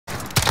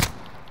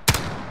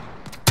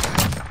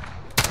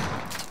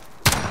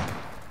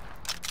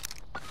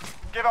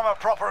Give them a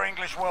proper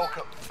English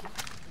welcome.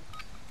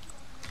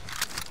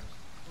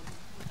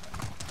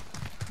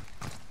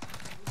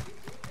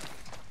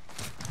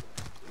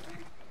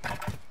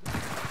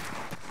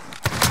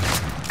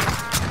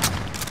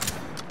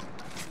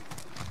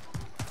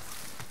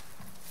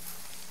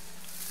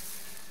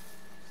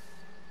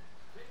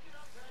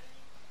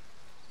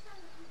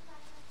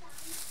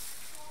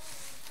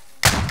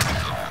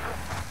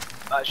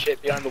 That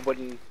shit behind the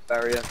wooden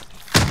barrier.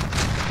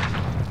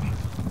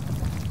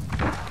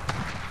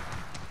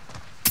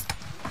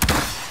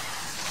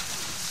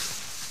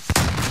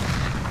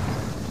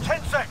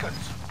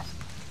 Seconds.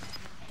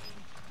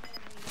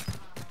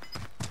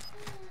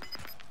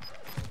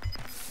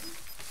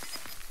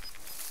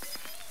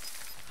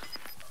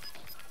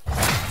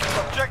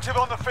 Objective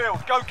on the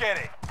field. Go get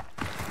it.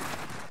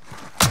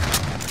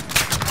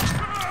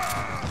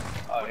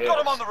 Oh, We've got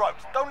them on the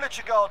ropes. Don't let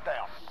your guard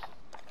down.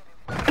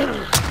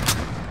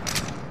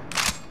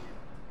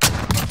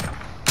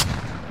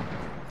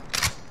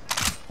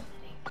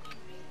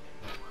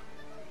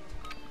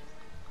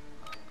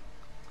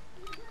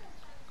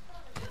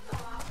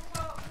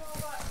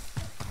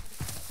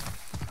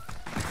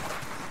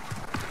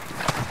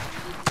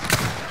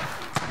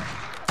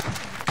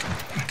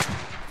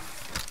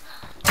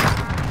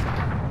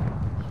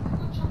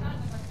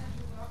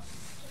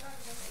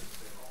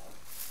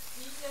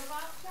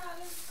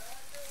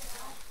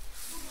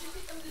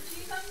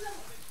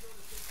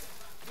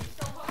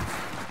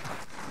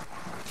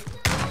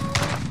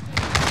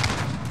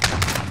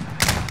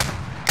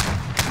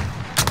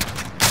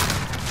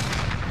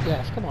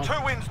 Yes, come on. 2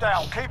 wins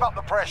down. Keep up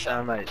the pressure.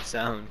 Sound, mate,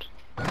 sound.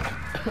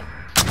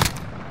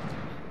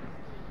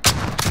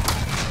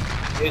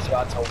 He's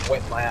about to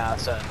whip my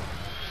ass in.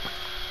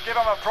 Give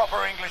them a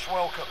proper English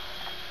welcome.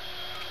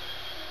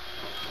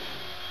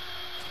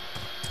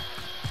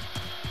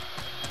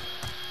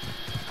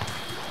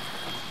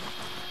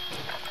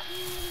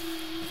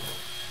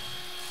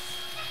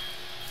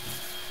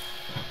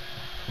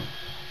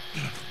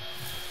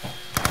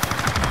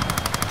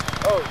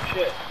 Oh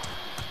shit.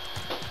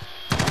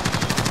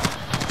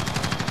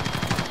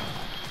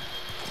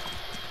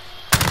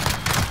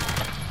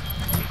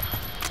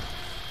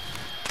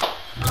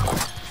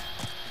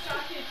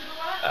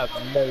 I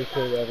have no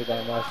clue where the guy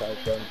on my side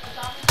is going.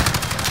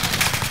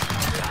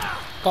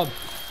 Come.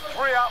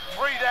 3 up,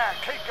 3 down.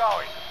 Keep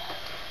going.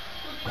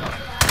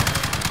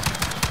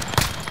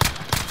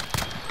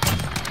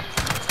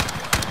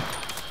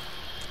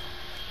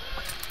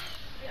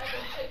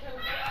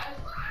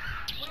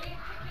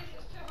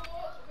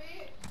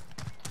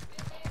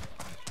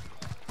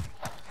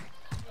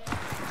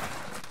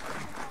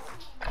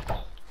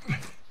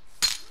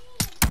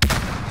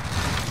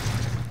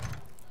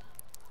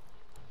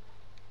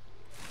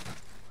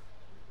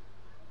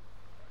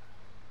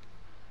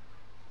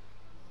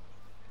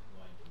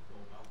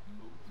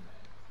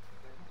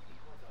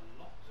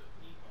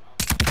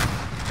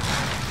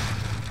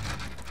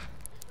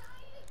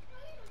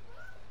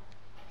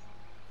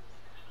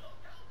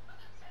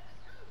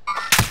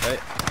 Right.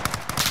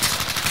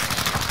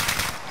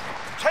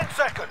 10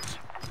 seconds.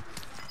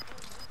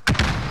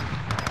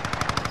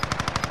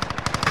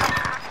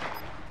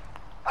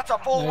 That's a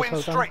 4-win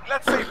well done. streak.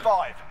 Let's see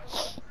 5.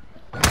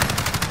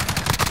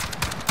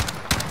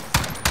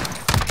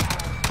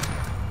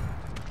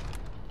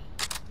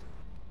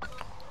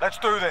 Let's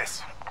do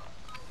this.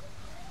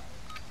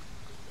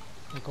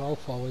 We'll go all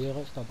forward here,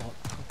 let's go back.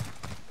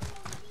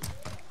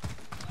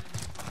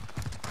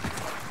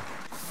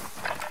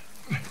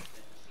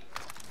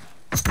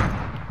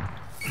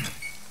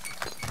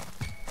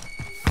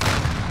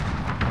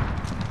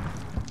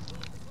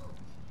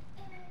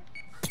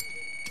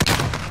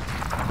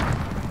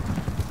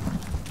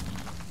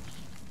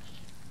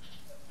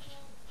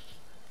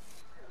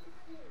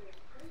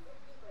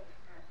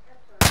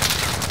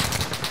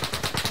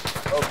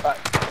 Oh, back.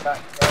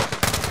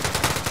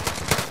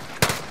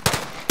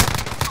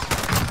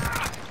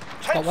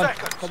 10 Got one,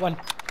 seconds. got one.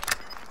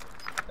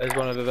 There's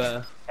one over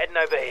there. Heading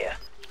over here.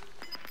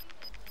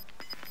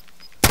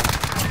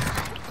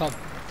 Come.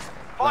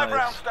 5 Nice.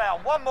 rounds down.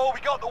 1 more. We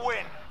got the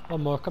win.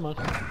 One more, come on.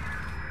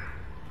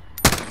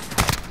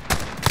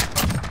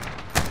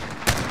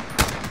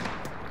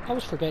 I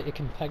always forget you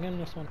can ping in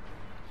this one.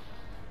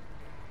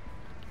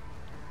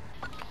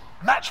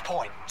 Match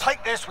point.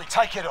 Take this. We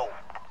take it all.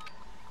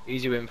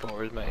 Easy win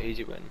for us, mate.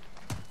 Easy win.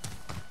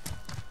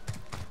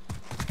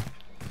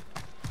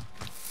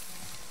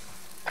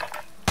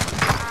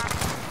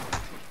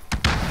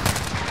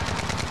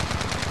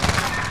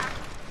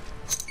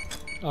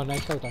 Oh,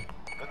 nice, well done.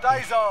 The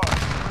day's on. All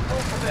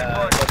for them,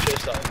 boys. Watch your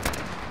side.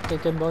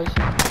 Good game, boys.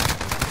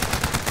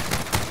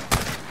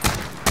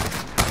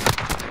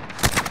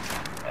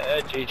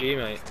 GG,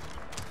 mate.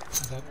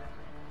 Okay.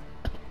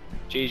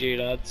 GG,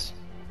 lads.